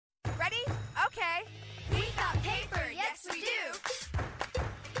We got paper, yes we do.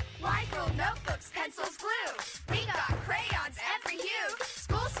 White roll notebooks, pencils, glue. We got crayons every hue.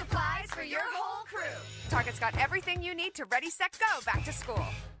 School supplies for your whole crew. Target's got everything you need to ready, set, go back to school.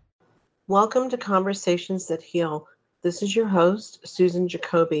 Welcome to Conversations That Heal. This is your host, Susan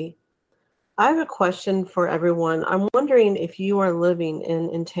Jacoby. I have a question for everyone. I'm wondering if you are living in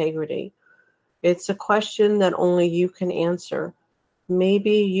integrity. It's a question that only you can answer.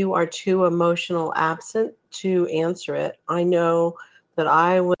 Maybe you are too emotional absent to answer it. I know that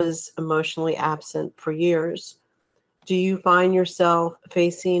I was emotionally absent for years. Do you find yourself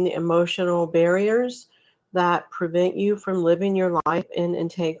facing emotional barriers that prevent you from living your life in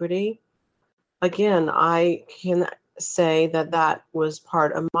integrity? Again, I can say that was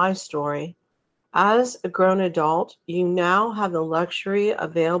part of my story. As a grown adult, you now have the luxury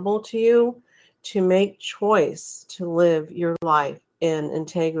available to you to make choice to live your life in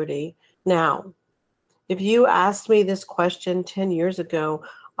integrity now. If you asked me this question 10 years ago,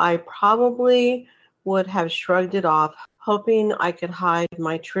 I probably would have shrugged it off, hoping I could hide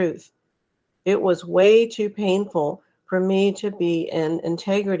my truth. It was way too painful for me to be in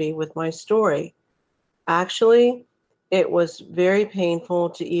integrity with my story. Actually, it was very painful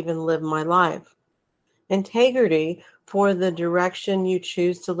to even live my life. Integrity for the direction you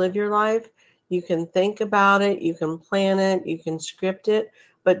choose to live your life. You can think about it, you can plan it, you can script it,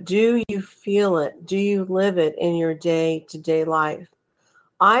 but do you feel it? Do you live it in your day-to-day life?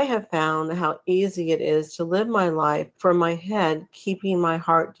 I have found how easy it is to live my life from my head, keeping my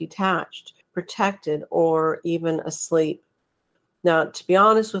heart detached, protected, or even asleep. Now, to be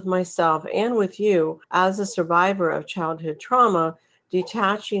honest with myself and with you, as a survivor of childhood trauma,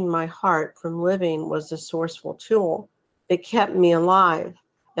 detaching my heart from living was a sourceful tool. It kept me alive,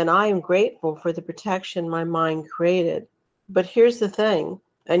 and I am grateful for the protection my mind created. But here's the thing,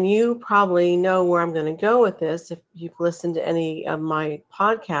 and you probably know where I'm going to go with this if you've listened to any of my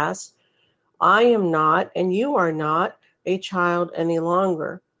podcasts. I am not, and you are not, a child any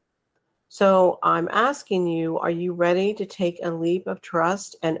longer. So I'm asking you, are you ready to take a leap of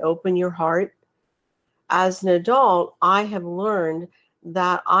trust and open your heart? As an adult, I have learned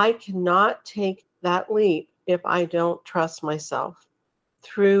that I cannot take that leap if I don't trust myself.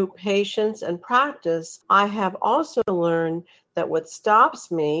 Through patience and practice, I have also learned that what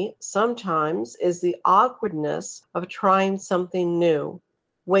stops me sometimes is the awkwardness of trying something new.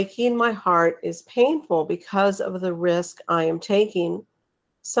 Waking my heart is painful because of the risk I am taking.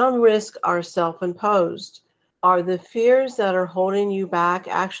 Some risks are self-imposed. Are the fears that are holding you back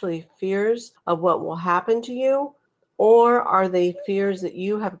actually fears of what will happen to you? Or are they fears that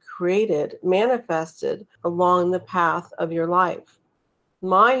you have created, manifested along the path of your life?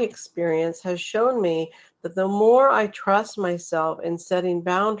 My experience has shown me that the more I trust myself in setting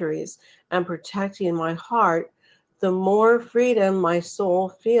boundaries and protecting my heart, the more freedom my soul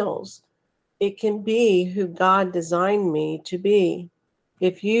feels. It can be who God designed me to be.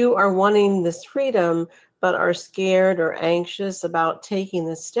 If you are wanting this freedom but are scared or anxious about taking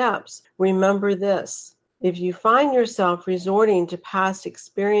the steps, remember this. If you find yourself resorting to past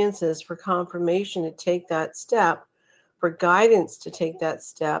experiences for confirmation to take that step, for guidance to take that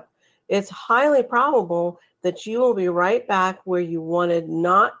step, it's highly probable that you will be right back where you wanted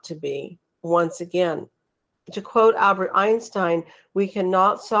not to be once again. To quote Albert Einstein, we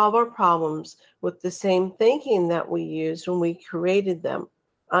cannot solve our problems with the same thinking that we used when we created them,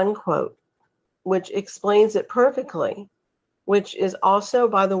 unquote, which explains it perfectly, which is also,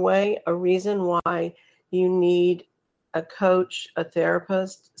 by the way, a reason why you need a coach, a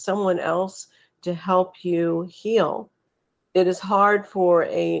therapist, someone else to help you heal. It is hard for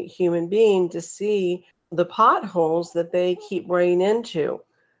a human being to see the potholes that they keep running into.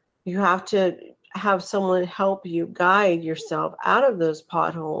 You have to have someone help you guide yourself out of those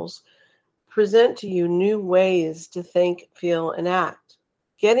potholes, present to you new ways to think, feel, and act.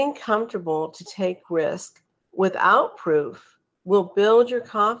 Getting comfortable to take risk without proof will build your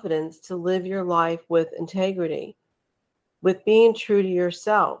confidence to live your life with integrity, with being true to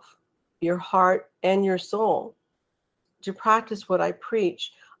yourself, your heart, and your soul. To practice what I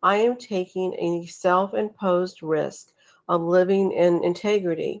preach, I am taking a self-imposed risk of living in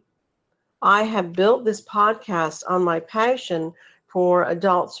integrity. I have built this podcast on my passion for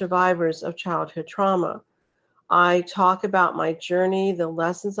adult survivors of childhood trauma. I talk about my journey, the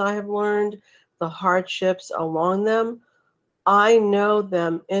lessons I have learned, the hardships along them. I know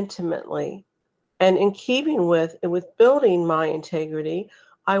them intimately. And in keeping with building my integrity,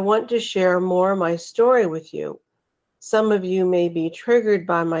 I want to share more of my story with you. Some of you may be triggered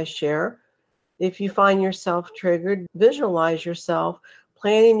by my share. If you find yourself triggered, visualize yourself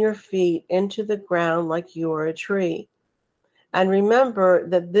planting your feet into the ground like you are a tree. And remember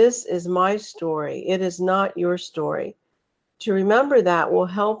that this is my story. It is not your story. To remember that will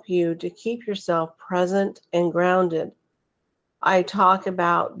help you to keep yourself present and grounded. I talk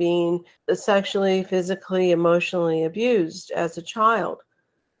about being sexually, physically, emotionally abused as a child.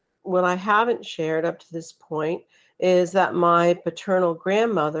 What I haven't shared up to this point is that my paternal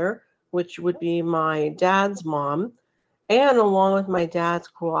grandmother, which would be my dad's mom, and along with my dad's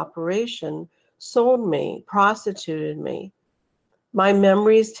cooperation, sold me, prostituted me. My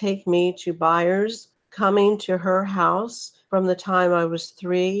memories take me to buyers coming to her house from the time I was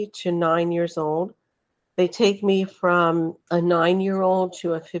 3 to 9 years old. They take me from a 9-year-old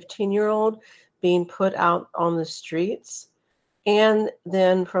to a 15-year-old being put out on the streets, and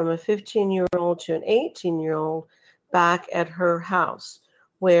then from a 15-year-old to an 18-year-old back at her house,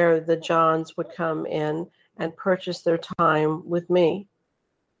 where the Johns would come in and purchase their time with me.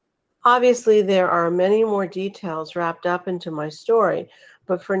 Obviously, there are many more details wrapped up into my story,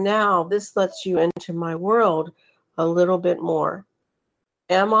 but for now, this lets you into my world a little bit more.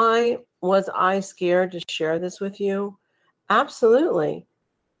 Was I scared to share this with you? Absolutely.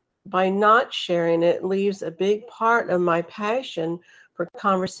 By not sharing it leaves a big part of my passion for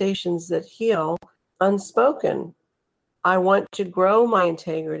conversations that heal unspoken. I want to grow my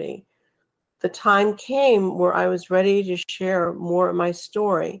integrity. The time came where I was ready to share more of my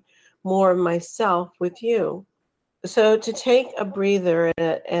story, more of myself with you. So to take a breather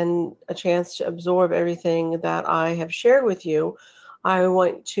and a chance to absorb everything that I have shared with you, I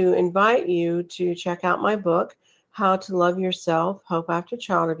want to invite you to check out my book, How to Love Yourself, Hope After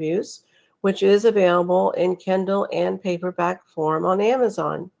Child Abuse, which is available in Kindle and paperback form on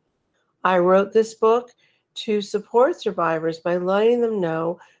Amazon. I wrote this book to support survivors by letting them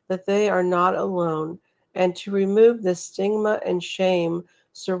know that they are not alone and to remove the stigma and shame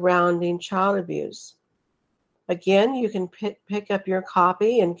surrounding child abuse. Again, you can pick up your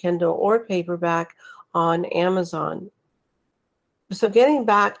copy in Kindle or paperback on Amazon. So getting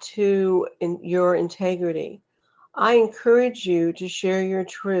back to your integrity, I encourage you to share your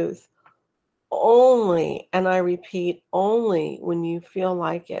truth only, and I repeat, only when you feel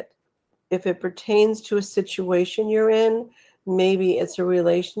like it. If it pertains to a situation you're in, maybe it's a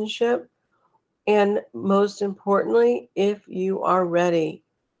relationship, and most importantly, if you are ready.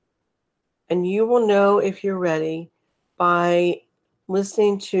 And you will know if you're ready by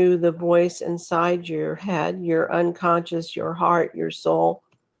listening to the voice inside your head, your unconscious, your heart, your soul.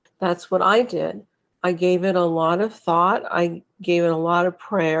 That's what I did. I gave it a lot of thought. I gave it a lot of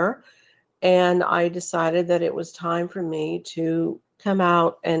prayer. And I decided that it was time for me to come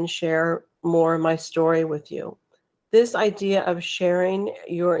out and share more of my story with you. This idea of sharing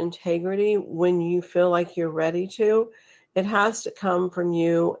your integrity when you feel like you're ready to, it has to come from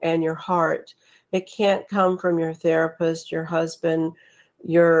you and your heart. It can't come from your therapist, your husband,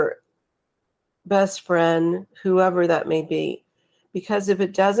 your best friend, whoever that may be. Because if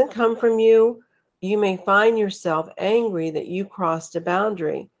it doesn't come from you, you may find yourself angry that you crossed a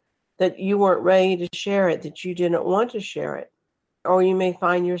boundary, that you weren't ready to share it, that you didn't want to share it. Or you may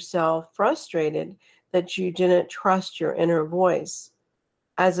find yourself frustrated that you didn't trust your inner voice.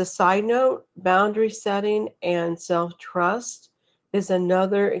 As a side note, boundary setting and self-trust is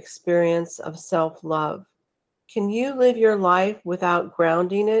another experience of self-love. Can you live your life without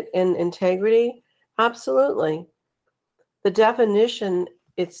grounding it in integrity? Absolutely. The definition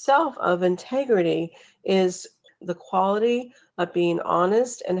itself of integrity is the quality of being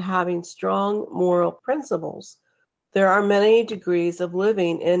honest and having strong moral principles. There are many degrees of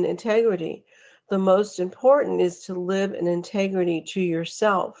living in integrity. The most important is to live in integrity to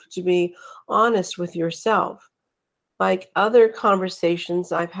yourself, to be honest with yourself. Like other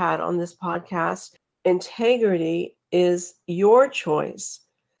conversations I've had on this podcast, integrity is your choice.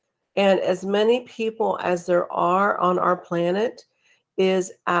 And as many people as there are on our planet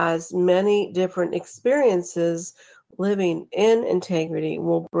is as many different experiences living in integrity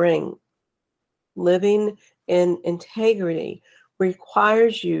will bring. Living in integrity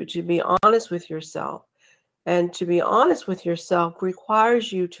requires you to be honest with yourself. And to be honest with yourself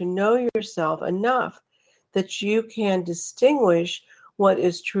requires you to know yourself enough that you can distinguish what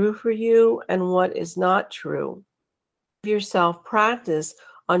is true for you and what is not true. Give yourself practice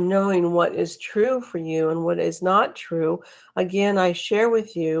on knowing what is true for you and what is not true. Again, I share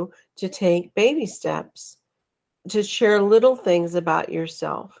with you to take baby steps, to share little things about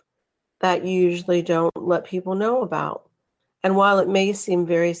yourself that you usually don't let people know about. And while it may seem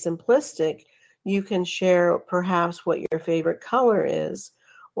very simplistic, you can share perhaps what your favorite color is,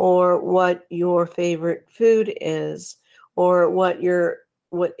 or what your favorite food is, or what your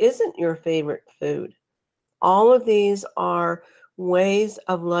what isn't your favorite food. All of these are ways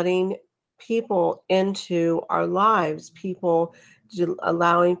of letting people into our lives,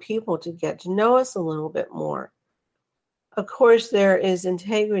 allowing people to get to know us a little bit more. Of course, there is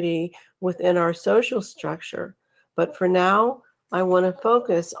integrity within our social structure, but for now, I want to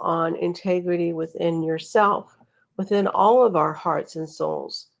focus on integrity within yourself, within all of our hearts and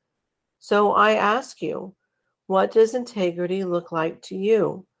souls. So I ask you, what does integrity look like to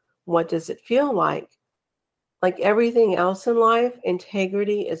you? What does it feel like? Like everything else in life,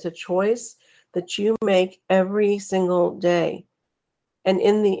 integrity is a choice that you make every single day. And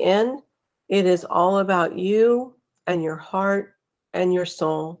in the end, it is all about you and your heart and your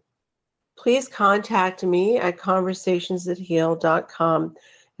soul. Please contact me at conversationsthatheal.com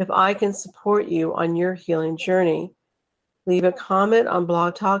if I can support you on your healing journey. Leave a comment on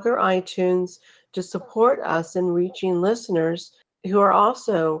Blog Talk or iTunes to support us in reaching listeners who are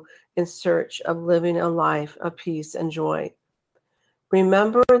also in search of living a life of peace and joy.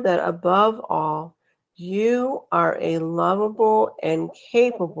 Remember that above all, you are a lovable and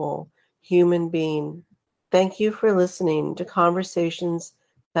capable human being. Thank you for listening to Conversations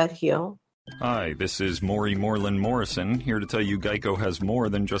That Heal. Hi, this is Maury Moreland Morrison, here to tell you Geico has more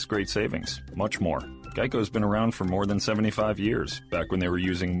than just great savings. Much more. Geico's been around for more than 75 years, back when they were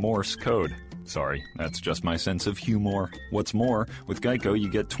using Morse code. Sorry, that's just my sense of humor. What's more, with Geico you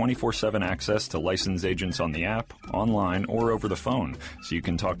get 24/7 access to licensed agents on the app, online, or over the phone, so you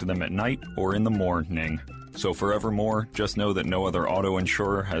can talk to them at night or in the morning. So forevermore, just know that no other auto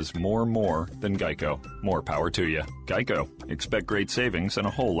insurer has more than Geico. More power to you. Geico. Expect great savings and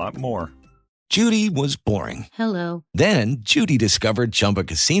a whole lot more. Judy was boring. Hello. Then Judy discovered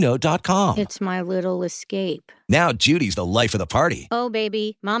ChumbaCasino.com. It's my little escape. Now Judy's the life of the party. Oh,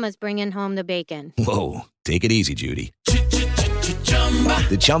 baby, mama's bringing home the bacon. Whoa, take it easy, Judy.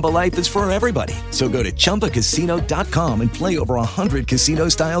 The Chumba life is for everybody. So go to ChumbaCasino.com and play over 100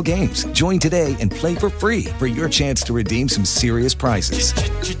 casino-style games. Join today and play for free for your chance to redeem some serious prizes.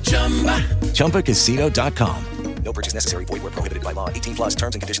 ChumbaCasino.com. No purchase necessary. Void where prohibited by law. 18 plus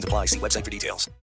terms and conditions apply. See website for details.